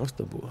like?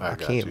 Uncomfortable. I got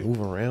can't you.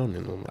 move around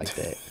in them like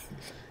that.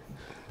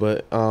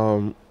 But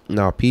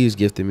no, P's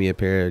gifted me a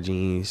pair of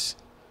jeans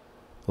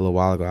a little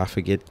while ago. I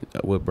forget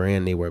what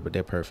brand they were, but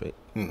they're perfect.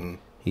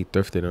 He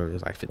thrifted them. It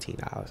was like $15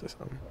 or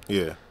something.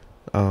 Yeah.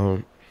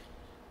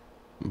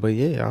 But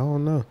yeah, I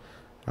don't know.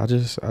 I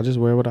just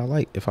wear what I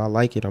like. If I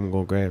like it, I'm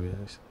gonna grab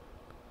it.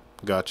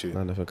 Got you.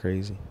 Not nothing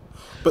crazy.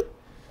 But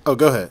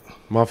go ahead.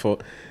 My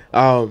fault.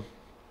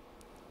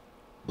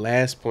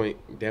 Last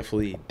point,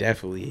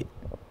 definitely.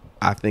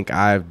 I think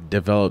I've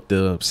developed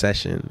the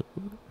obsession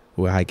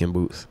with hiking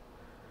boots.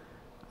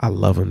 I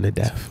love them to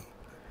death.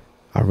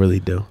 I really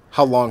do.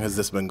 How long has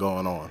this been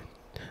going on?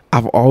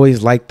 I've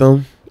always liked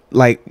them.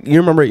 Like you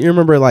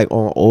remember like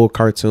on old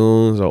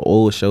cartoons or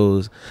old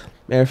shows.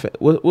 Matter of fact,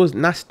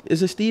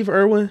 is it Steve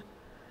Irwin?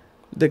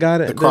 The guy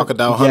that the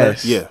crocodile hunter?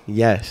 Yes,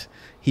 yes.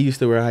 He used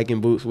to wear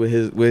hiking boots with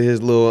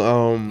his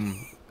little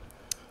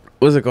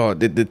what's it called?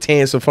 The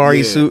tan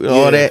safari suit and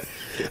all that.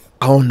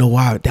 I don't know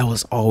why that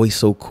was always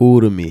so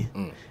cool to me.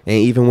 And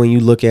even when you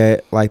look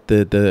at like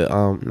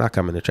the not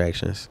coming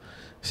attractions.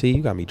 See,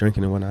 you got me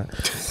drinking and whatnot.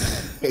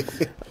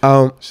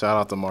 Shout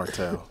out to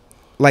Martell.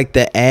 Like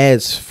the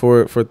ads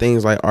for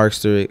things like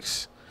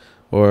Arc'teryx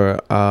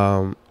or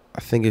I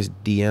think it's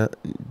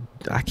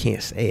I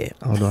can't say it.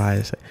 I don't know how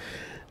to say it.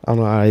 I don't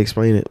know how to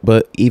explain it.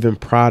 But even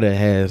Prada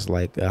has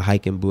like a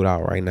hiking boot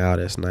out right now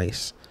that's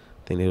nice.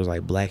 I think it was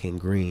like black and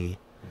green.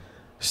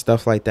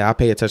 Stuff like that. I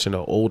pay attention to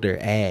older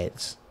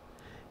ads.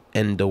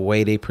 And the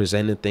way they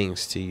presented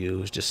things to you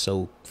was just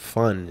so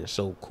fun and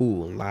so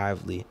cool and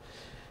lively.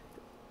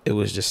 It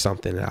was just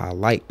something that I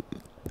liked.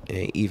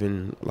 And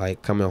even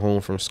like coming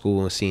home from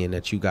school and seeing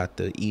that you got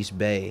the East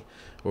Bay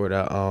or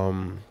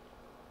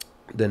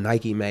the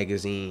Nike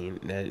magazine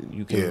that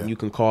you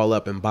can call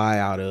up and buy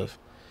out of.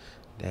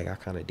 Dang, I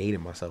kind of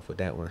dated myself with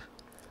that one.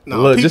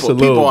 No,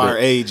 people our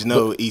age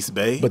know East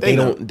Bay, but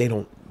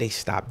they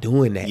stopped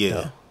doing that.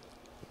 Though.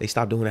 They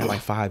stopped doing that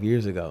like 5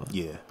 years ago.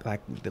 Yeah,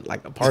 like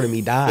a part of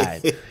me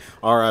died.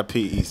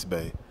 R.I.P. East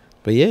Bay.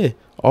 But yeah,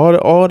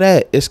 all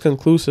that is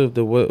conclusive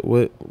to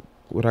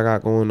what I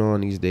got going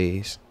on these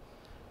days.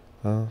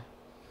 Yeah.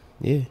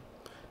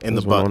 And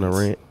the buttons. On a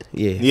rant.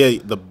 Yeah. Yeah,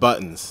 the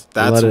buttons.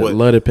 That's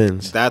love the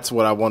pins. That's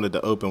what I wanted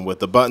to open with.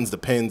 The buttons, the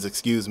pins,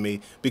 excuse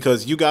me,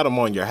 because you got them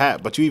on your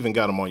hat, but you even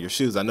got them on your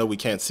shoes. I know we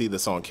can't see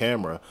this on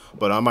camera,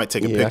 but I might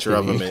take a picture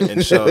of them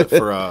and show it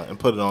and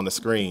put it on the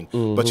screen.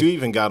 But you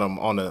even got them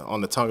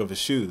on the tongue of his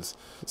shoes.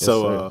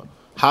 So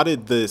how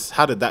did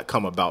that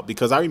come about?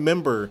 Because I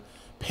remember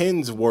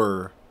pins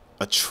were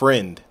a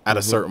trend at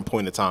a certain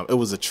point in time. It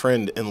was a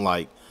trend in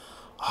like,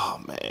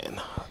 oh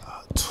man,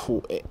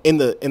 in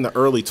the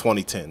early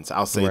 2010s,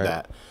 I'll say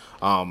that.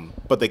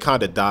 But they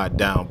kind of died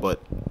down.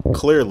 But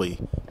clearly,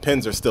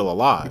 pins are still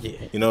alive. Yeah.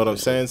 You know what I'm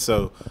saying?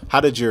 So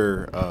how did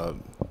your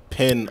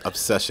pin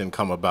obsession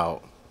come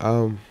about?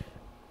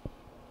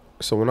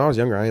 So when I was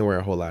younger, I didn't wear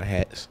a whole lot of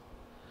hats.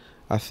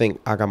 I think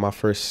I got my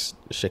first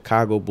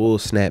Chicago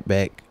Bulls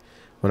snapback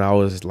when I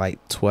was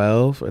like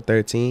 12 or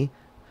 13.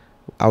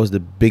 I was the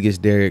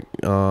biggest Derek.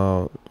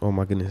 Oh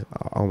my goodness,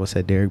 I almost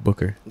said Derek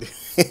Booker.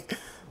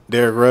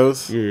 Derrick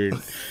Rose? Yeah.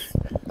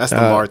 That's the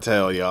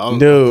Martell, y'all.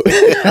 Dude.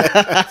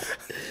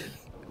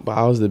 But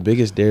I was the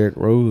biggest Derrick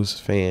Rose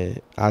fan.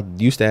 I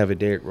used to have a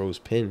Derrick Rose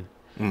pin.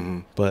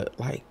 But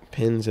like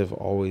pins have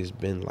always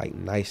been like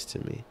nice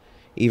to me.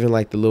 Even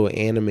like the little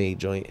anime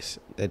joints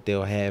that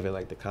they'll have at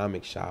like the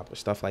comic shop or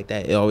stuff like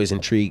that. It always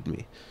intrigued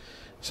me.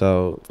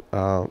 So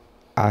I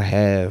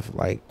got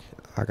like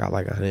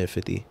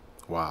 150.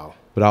 Wow.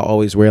 But I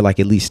always wear like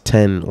at least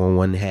 10 on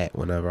one hat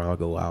whenever I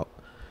go out.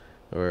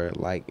 Or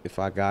like if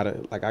I got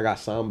I got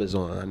Sambas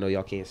on. I know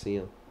y'all can't see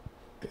them.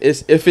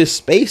 If it's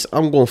space,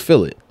 I'm gonna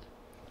fill it.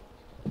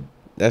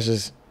 That's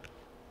just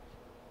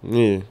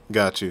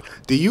Got you.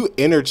 Do you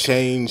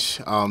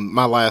interchange?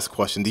 My last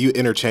question: do you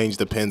interchange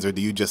the pins, or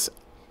do you just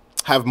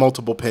have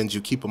multiple pins?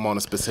 You keep them on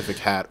a specific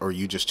hat, or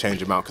you just change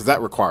them out? Because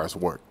that requires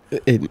work.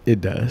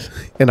 It does,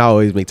 and I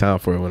always make time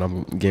for it when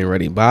I'm getting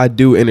ready. But I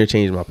do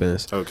interchange my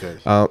pins. Okay.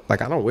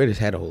 Like I don't wear this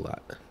hat a whole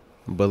lot,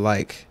 but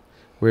like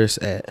where it's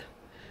at.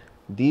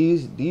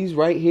 These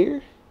right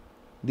here,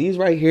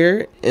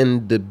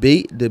 and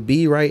the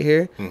B right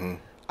here.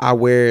 I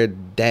wear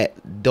that.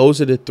 Those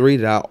are the 3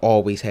 that I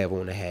always have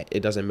on the hat. It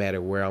doesn't matter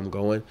where I'm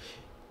going.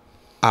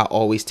 I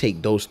always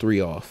take those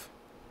 3 off.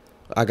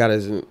 I got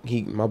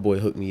my boy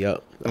hooked me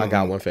up. I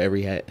got one for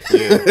every hat.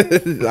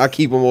 Yeah. I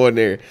keep them on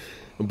there.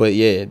 But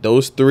yeah,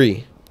 those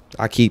 3,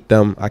 I keep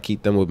them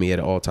with me at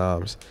all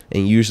times.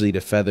 And usually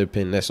the feather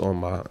pin that's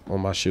on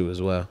my shoe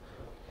as well.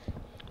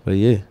 But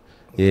yeah,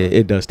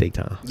 it does take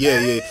time.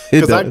 Yeah.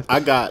 Because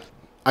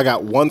I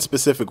got one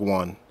specific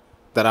one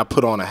that I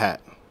put on a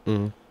hat.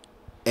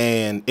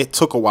 and it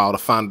took a while to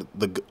find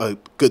a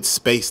good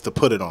space to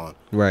put it on.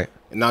 Right.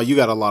 And now you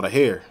got a lot of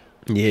hair.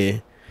 Yeah.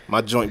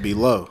 My joint be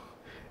low.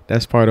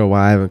 That's part of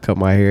why I haven't cut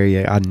my hair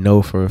yet. I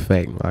know for a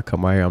fact when I cut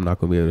my hair, I'm not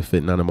going to be able to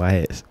fit none of my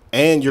hats.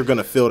 And you're going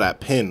to feel that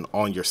pin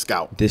on your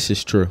scalp. This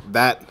is true.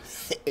 That,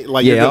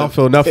 like, yeah, I don't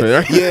feel nothing.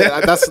 Right?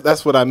 Yeah,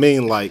 that's what I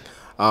mean. Like,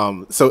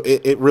 so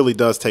it really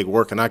does take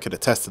work, and I could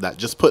attest to that.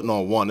 Just putting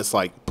on one, it's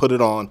like, put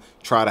it on,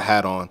 try the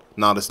hat on.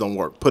 No, this don't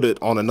work. Put it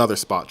on another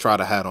spot, try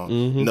the hat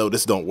on. No,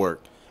 this don't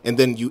work. And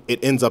then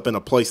it ends up in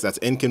a place that's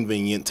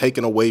inconvenient,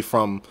 taken away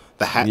from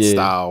the hat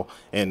style.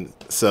 And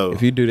so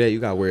if you do that, you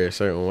gotta wear it a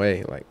certain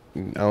way. Like,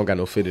 I don't got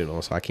no fitted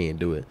on, so I can't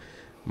do it.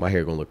 My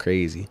hair gonna look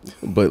crazy.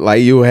 But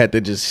like, you have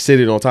to just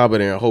sit it on top of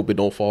there and hope it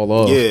don't fall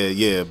off.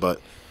 Yeah.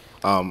 But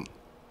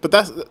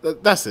that's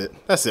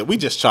it. That's it. We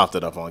just chopped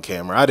it up on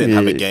camera. I didn't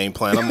have a game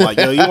plan. I'm like,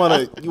 yo, you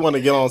wanna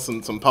get on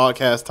some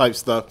podcast type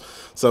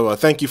stuff. So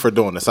thank you for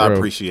doing this. I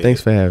appreciate it. Thanks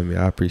for having me.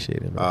 I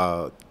appreciate it,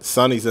 man.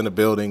 Sonny's in the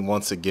building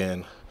once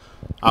again.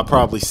 I'll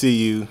probably see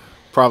you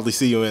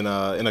in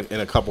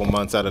a couple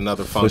months at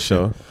another function. For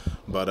sure.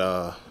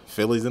 But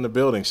Philly's in the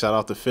building. Shout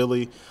out to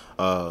Philly.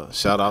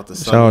 Shout out to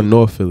Sonny. Shout out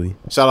North Philly.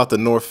 Shout out to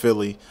North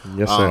Philly.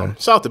 Yes, sir.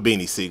 Shout out to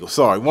Beanie Siegel.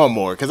 Sorry, one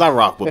more, because I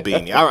rock with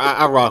Beanie.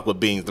 I rock with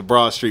Beans, the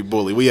Broad Street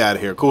Bully. We out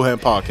of here. Cool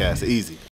Hand Podcast. Easy.